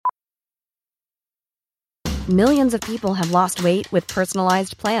Millions of people have lost weight with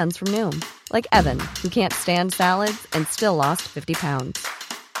personalized plans from Noom. Like Evan, who can't stand salads and still lost 50 pounds.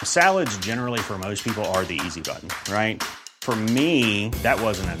 Salads generally for most people are the easy button, right? For me, that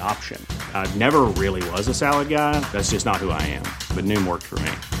wasn't an option. I never really was a salad guy. That's just not who I am. But Noom worked for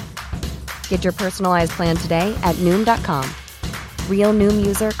me. Get your personalized plan today at Noom.com. Real Noom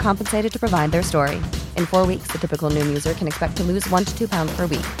user compensated to provide their story. In 4 weeks, the typical Noom user can expect to lose 1 to 2 pounds per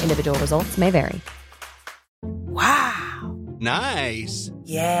week. Individual results may vary. Wow. Nice.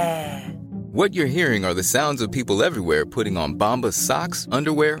 Yeah. What you're hearing are the sounds of people everywhere putting on Bombas socks,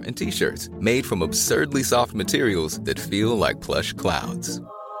 underwear, and T-shirts made from absurdly soft materials that feel like plush clouds.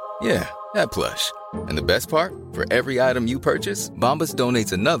 Yeah, that plush. And the best part? For every item you purchase, Bombas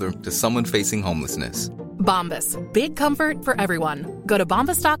donates another to someone facing homelessness. Bombas. Big comfort for everyone. Go to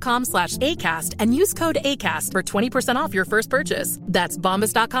bombas.com/ACAST and use code ACAST for 20% off your first purchase. That's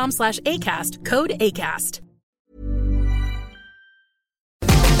bombas.com/ACAST. Code ACAST.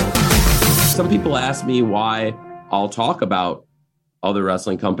 Some people ask me why I'll talk about other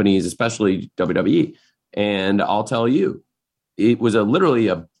wrestling companies, especially WWE. And I'll tell you, it was literally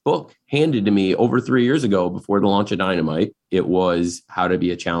a book handed to me over 3 years ago before the launch of Dynamite. It was How to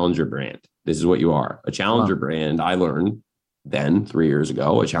Be a Challenger Brand. This is what you are. A challenger brand, I learned then 3 years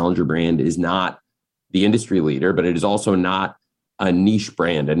ago, a challenger brand is not the industry leader, but it is also not a niche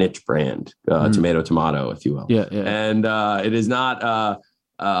brand, a niche brand, tomato, if you will. Yeah. And it is not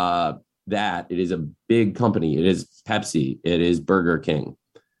that. It is a big company. It is Pepsi. It is Burger King.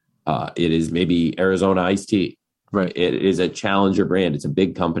 It is maybe Arizona Iced Tea. Right. It is a challenger brand. It's a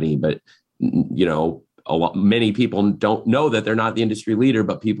big company, but many people don't know that they're not the industry leader,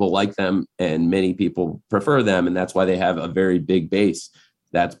 but people like them and many people prefer them. And that's why they have a very big base.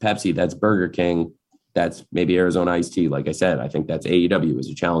 That's Pepsi. That's Burger King. That's maybe Arizona Iced Tea. Like I said, I think that's AEW as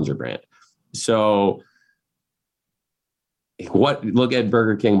a challenger brand. So look at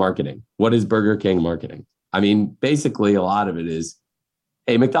Burger King marketing. What is Burger King marketing? I mean, basically a lot of it is,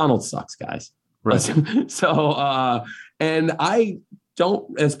 hey, McDonald's sucks, guys. Right. So, and I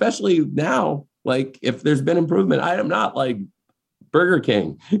don't, especially now, like if there's been improvement, I am not like Burger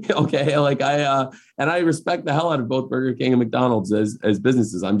King. Okay. Like and I respect the hell out of both Burger King and McDonald's as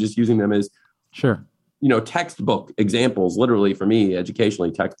businesses. I'm just using them as textbook examples, literally for me, educationally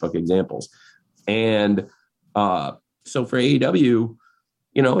textbook examples. And, so for AEW,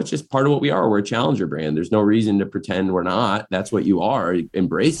 it's just part of what we are. We're a challenger brand. There's no reason to pretend we're not. That's what you are.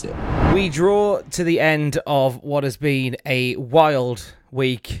 Embrace it. We draw to the end of what has been a wild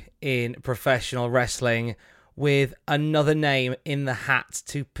week in professional wrestling with another name in the hat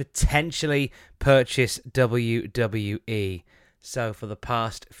to potentially purchase WWE. So for the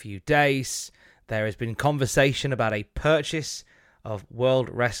past few days, there has been conversation about a purchase of World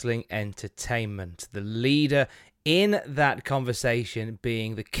Wrestling Entertainment. The leader in that conversation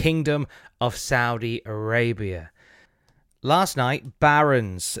being the Kingdom of Saudi Arabia. Last night,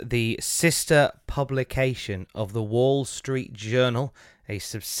 Barron's, the sister publication of the Wall Street Journal, a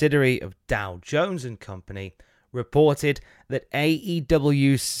subsidiary of Dow Jones and Company, reported that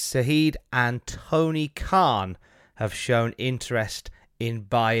AEW's Shahid and Tony Khan have shown interest in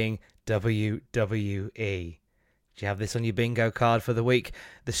buying WWE. Do you have this on your bingo card for the week?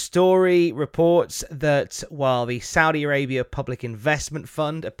 The story reports that while the Saudi Arabia Public Investment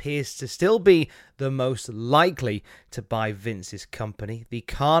Fund appears to still be the most likely to buy Vince's company, the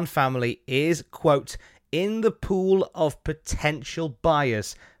Khan family is, quote, in the pool of potential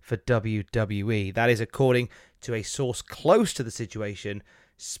buyers for WWE. That is according to a source close to the situation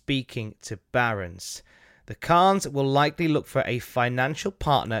speaking to Barron's. The Khans will likely look for a financial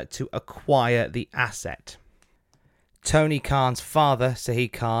partner to acquire the asset. Tony Khan's father,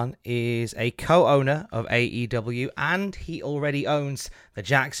 Shahid Khan, is a co-owner of AEW, and he already owns the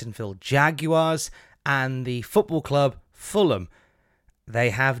Jacksonville Jaguars and the football club Fulham. They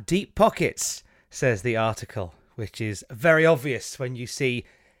have deep pockets, says the article, which is very obvious when you see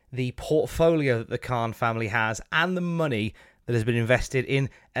the portfolio that the Khan family has and the money that has been invested in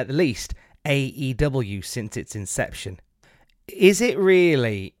at least AEW since its inception. Is it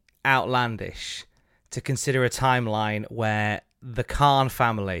really outlandish to consider a timeline where the Khan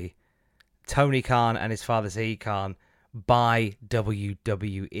family, Tony Khan and his father Shahid Khan, buy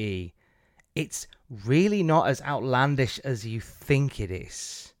WWE? It's really not as outlandish as you think it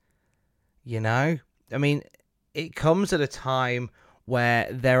is. I mean, it comes at a time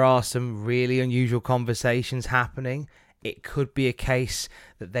where there are some really unusual conversations happening. It could be a case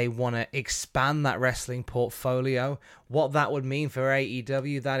that they want to expand that wrestling portfolio. What that would mean for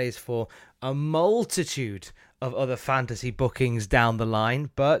AEW, that is for a multitude of other fantasy bookings down the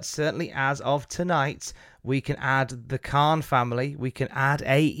line, but certainly as of tonight, we can add the Khan family, we can add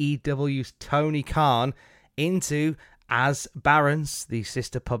AEW's Tony Khan into, as Barron's, the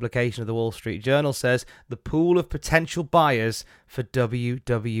sister publication of the Wall Street Journal, says, the pool of potential buyers for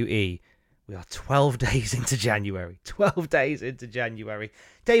WWE. We are 12 days into January. 12 days into January.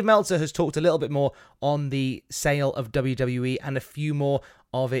 Dave Meltzer has talked a little bit more on the sale of WWE and a few more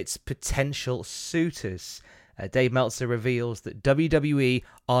of its potential suitors. Dave Meltzer reveals that WWE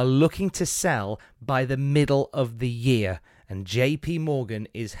are looking to sell by the middle of the year, and JP Morgan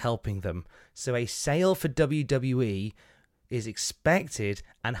is helping them. So a sale for WWE is expected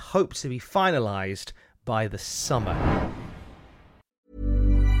and hoped to be finalized by the summer.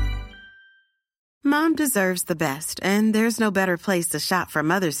 Mom deserves the best, and there's no better place to shop for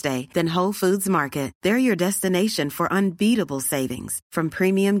Mother's Day than Whole Foods Market. They're your destination for unbeatable savings, from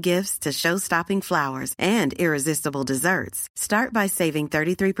premium gifts to show-stopping flowers and irresistible desserts. Start by saving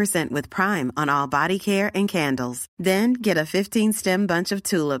 33% with Prime on all body care and candles. Then get a 15-stem bunch of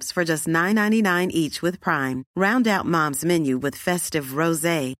tulips for just $9.99 each with Prime. Round out Mom's menu with festive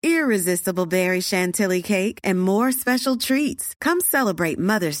rosé, irresistible berry chantilly cake, and more special treats. Come celebrate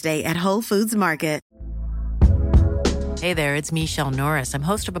Mother's Day at Whole Foods Market. Hey there, it's Michelle Norris. I'm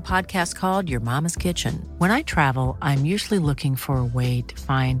host of a podcast called Your Mama's Kitchen. When I travel, I'm usually looking for a way to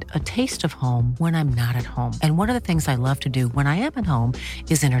find a taste of home when I'm not at home. And one of the things I love to do when I am at home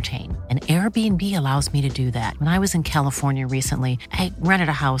is entertain. And Airbnb allows me to do that. When I was in California recently, I rented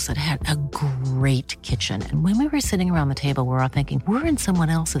a house that had a great kitchen. And when we were sitting around the table, we were all thinking, we're in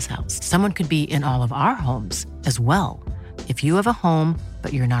someone else's house. Someone could be in all of our homes as well. If you have a home,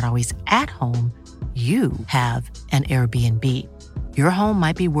 but you're not always at home, you have an Airbnb. Your home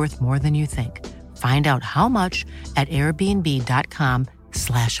might be worth more than you think. Find out how much at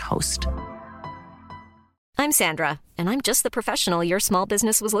airbnb.com/host. I'm Sandra, and I'm just the professional your small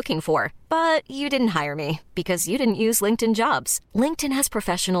business was looking for. But you didn't hire me because you didn't use LinkedIn Jobs. LinkedIn has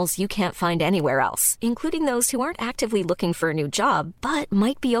professionals you can't find anywhere else, including those who aren't actively looking for a new job, but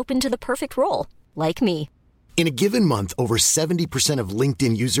might be open to the perfect role, like me. In a given month, over 70% of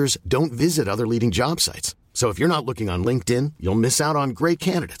LinkedIn users don't visit other leading job sites. So if you're not looking on LinkedIn, you'll miss out on great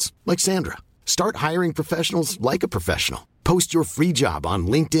candidates like Sandra. Start hiring professionals like a professional. Post your free job on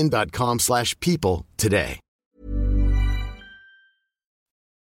linkedin.com/people today.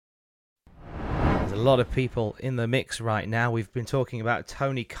 There's a lot of people in the mix right now. We've been talking about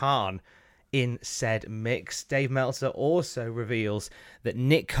Tony Khan in said mix. Dave Meltzer also reveals that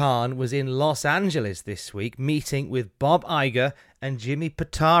Nick Khan was in Los Angeles this week meeting with Bob Iger and Jimmy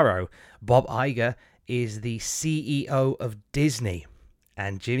Pitaro. Bob Iger is the CEO of Disney,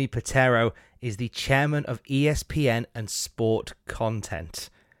 and Jimmy Pitaro is the chairman of ESPN and Sport Content,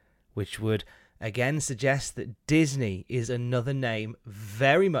 which would again suggest that Disney is another name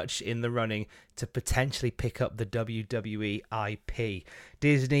very much in the running to potentially pick up the WWE IP.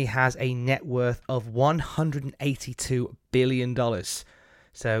 Disney has a net worth of $182 billion.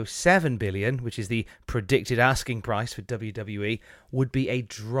 So $7 billion, which is the predicted asking price for WWE, would be a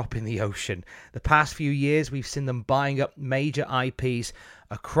drop in the ocean. The past few years, we've seen them buying up major IPs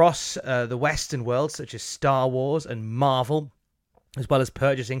across the Western world, such as Star Wars and Marvel, as well as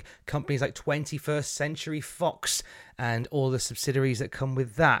purchasing companies like 21st Century Fox and all the subsidiaries that come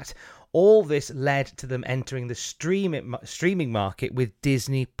with that. All this led to them entering the streaming market with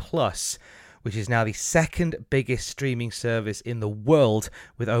Disney Plus, which is now the second biggest streaming service in the world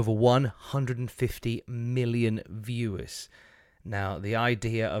with over 150 million viewers. Now, the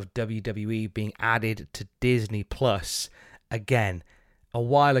idea of WWE being added to Disney Plus, again, a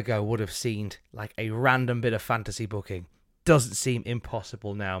while ago would have seemed like a random bit of fantasy booking. Doesn't seem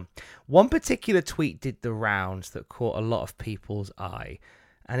impossible now. One particular tweet did the rounds that caught a lot of people's eye,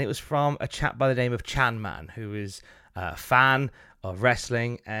 and it was from a chap by the name of Chan Man, who is a fan of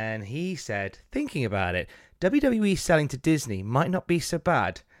wrestling, and he said, thinking about it, WWE selling to Disney might not be so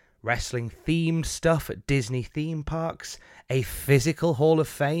bad. Wrestling-themed stuff at Disney theme parks, a physical Hall of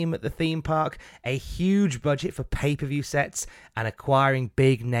Fame at the theme park, a huge budget for pay-per-view sets, and acquiring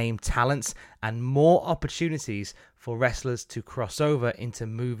big-name talents, and more opportunities for wrestlers to cross over into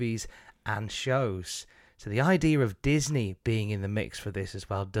movies and shows. So the idea of Disney being in the mix for this as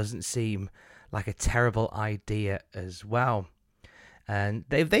well doesn't seem like a terrible idea as well. And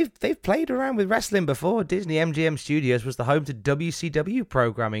they've played around with wrestling before. Disney MGM Studios was the home to WCW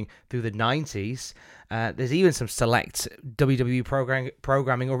programming through the 90s. There's even some select WWE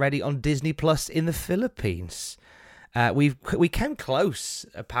programming already on Disney Plus in the Philippines. We came close,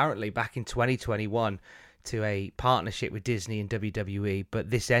 apparently, back in 2021 to a partnership with Disney and WWE,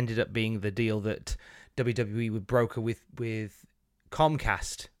 but this ended up being the deal that WWE would broker with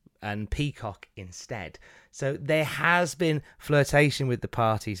Comcast and Peacock instead. So there has been flirtation with the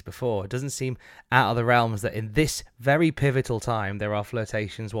parties before. It doesn't seem out of the realms that in this very pivotal time there are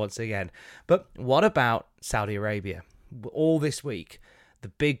flirtations once again. But what about Saudi Arabia? All this week, the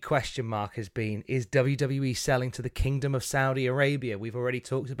big question mark has been, is WWE selling to the Kingdom of Saudi Arabia? We've already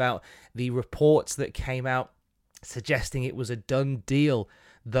talked about the reports that came out suggesting it was a done deal.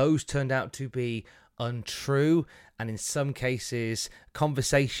 Those turned out to be untrue, and in some cases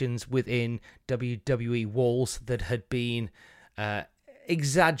conversations within WWE walls that had been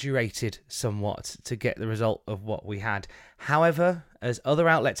exaggerated somewhat to get the result of what we had. However, as other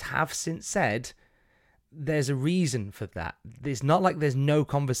outlets have since said, there's a reason for that. It's not like there's no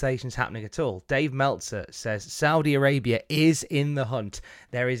conversations happening at all. Dave Meltzer says Saudi Arabia is in the hunt.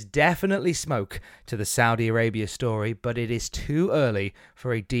 There is definitely smoke to the Saudi Arabia story, but it is too early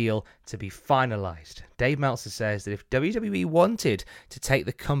for a deal to be finalized. Dave Meltzer says that if WWE wanted to take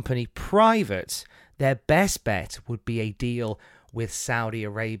the company private, their best bet would be a deal with Saudi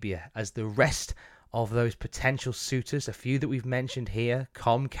Arabia, as the rest of those potential suitors, a few that we've mentioned here,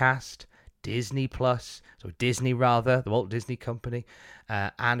 Comcast, Disney Plus, the Walt Disney Company,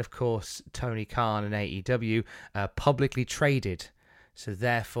 and of course Tony Khan and AEW, publicly traded. So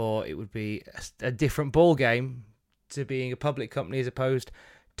therefore it would be a different ball game to being a public company as opposed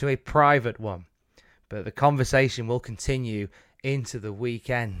to a private one. But the conversation will continue into the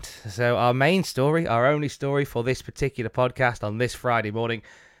weekend. So our main story, our only story for this particular podcast on this Friday morning,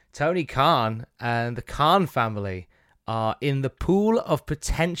 Tony Khan and the Khan family are in the pool of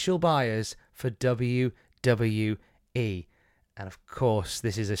potential buyers for WWE. And of course,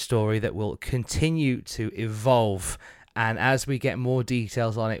 this is a story that will continue to evolve. And as we get more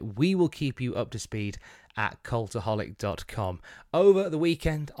details on it, we will keep you up to speed at Cultaholic.com. Over the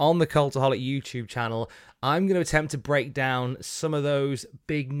weekend on the Cultaholic YouTube channel, I'm going to attempt to break down some of those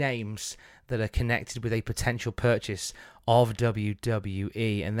big names that are connected with a potential purchase of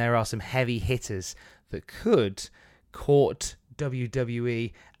WWE. And there are some heavy hitters that could court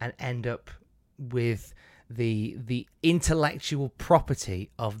WWE and end up with the intellectual property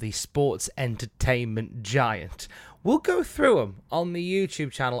of the sports entertainment giant. We'll go through them on the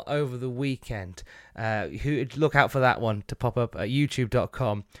YouTube channel over the weekend. Look out for that one to pop up at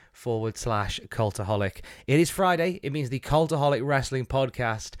youtube.com/Cultaholic. It is Friday. It means the Cultaholic Wrestling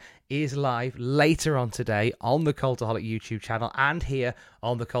Podcast is live later on today on the Cultaholic YouTube channel and here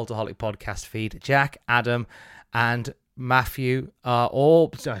on the Cultaholic Podcast feed. Jack, Adam, and Matthew are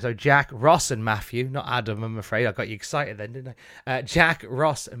all... So Jack, Ross, and Matthew, not Adam, I'm afraid. I got you excited then, didn't I? Jack,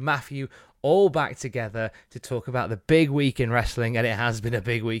 Ross, and Matthew all back together to talk about the big week in wrestling, and it has been a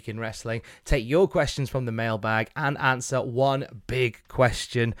big week in wrestling. Take your questions from the mailbag and answer one big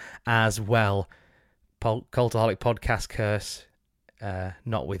question as well. Cultaholic Podcast curse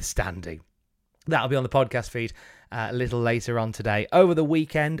notwithstanding. That'll be on the podcast feed a little later on today. Over the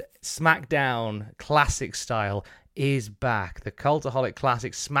weekend, SmackDown Classic Style is back. The Cultaholic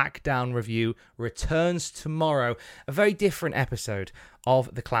Classic SmackDown review returns tomorrow. A very different episode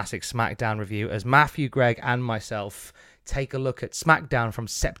of the Classic SmackDown review as Matthew, Greg, and myself take a look at SmackDown from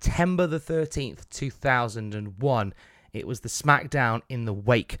September the 13th, 2001. It was the SmackDown in the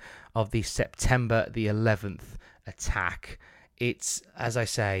wake of the September the 11th attack. It's, as I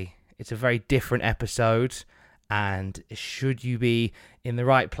say, it's a very different episode, and should you be in the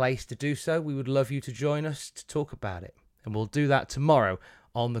right place to do so, we would love you to join us to talk about it. And we'll do that tomorrow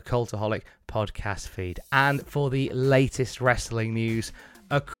on the Cultaholic podcast feed. And for the latest wrestling news...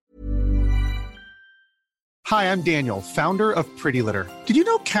 Hi, I'm Daniel, founder of Pretty Litter. Did you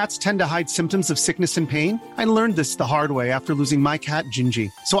know cats tend to hide symptoms of sickness and pain? I learned this the hard way after losing my cat, Gingy.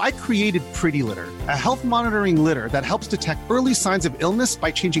 So I created Pretty Litter, a health monitoring litter that helps detect early signs of illness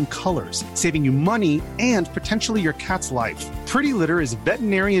by changing colors, saving you money and potentially your cat's life. Pretty Litter is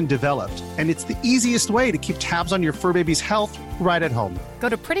veterinarian developed, and it's the easiest way to keep tabs on your fur baby's health right at home. Go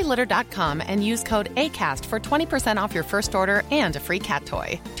to prettylitter.com and use code ACAST for 20% off your first order and a free cat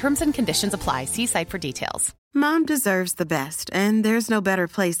toy. Terms and conditions apply. See site for details. Mom deserves the best, and there's no better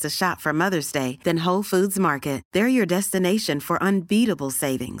place to shop for Mother's Day than Whole Foods Market. They're your destination for unbeatable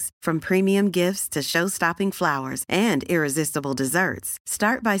savings, from premium gifts to show-stopping flowers and irresistible desserts.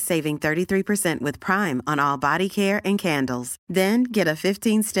 Start by saving 33% with Prime on all body care and candles. Then get a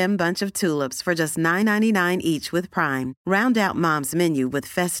 15-stem bunch of tulips for just $9.99 each with Prime. Round out Mom's menu with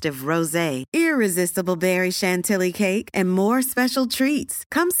festive rosé, irresistible berry chantilly cake, and more special treats.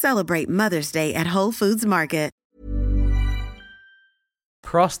 Come celebrate Mother's Day at Whole Foods Market.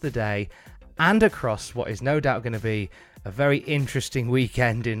 Across the day and across what is no doubt going to be a very interesting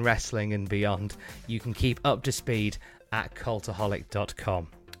weekend in wrestling and beyond. You can keep up to speed at cultaholic.com.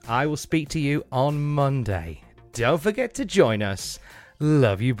 I will speak to you on Monday. Don't forget to join us.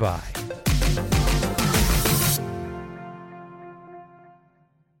 Love you, bye.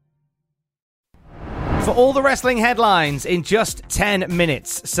 For all the wrestling headlines in just 10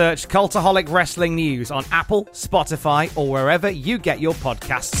 minutes, search Cultaholic Wrestling News on Apple, Spotify, or wherever you get your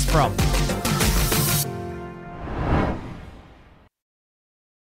podcasts from.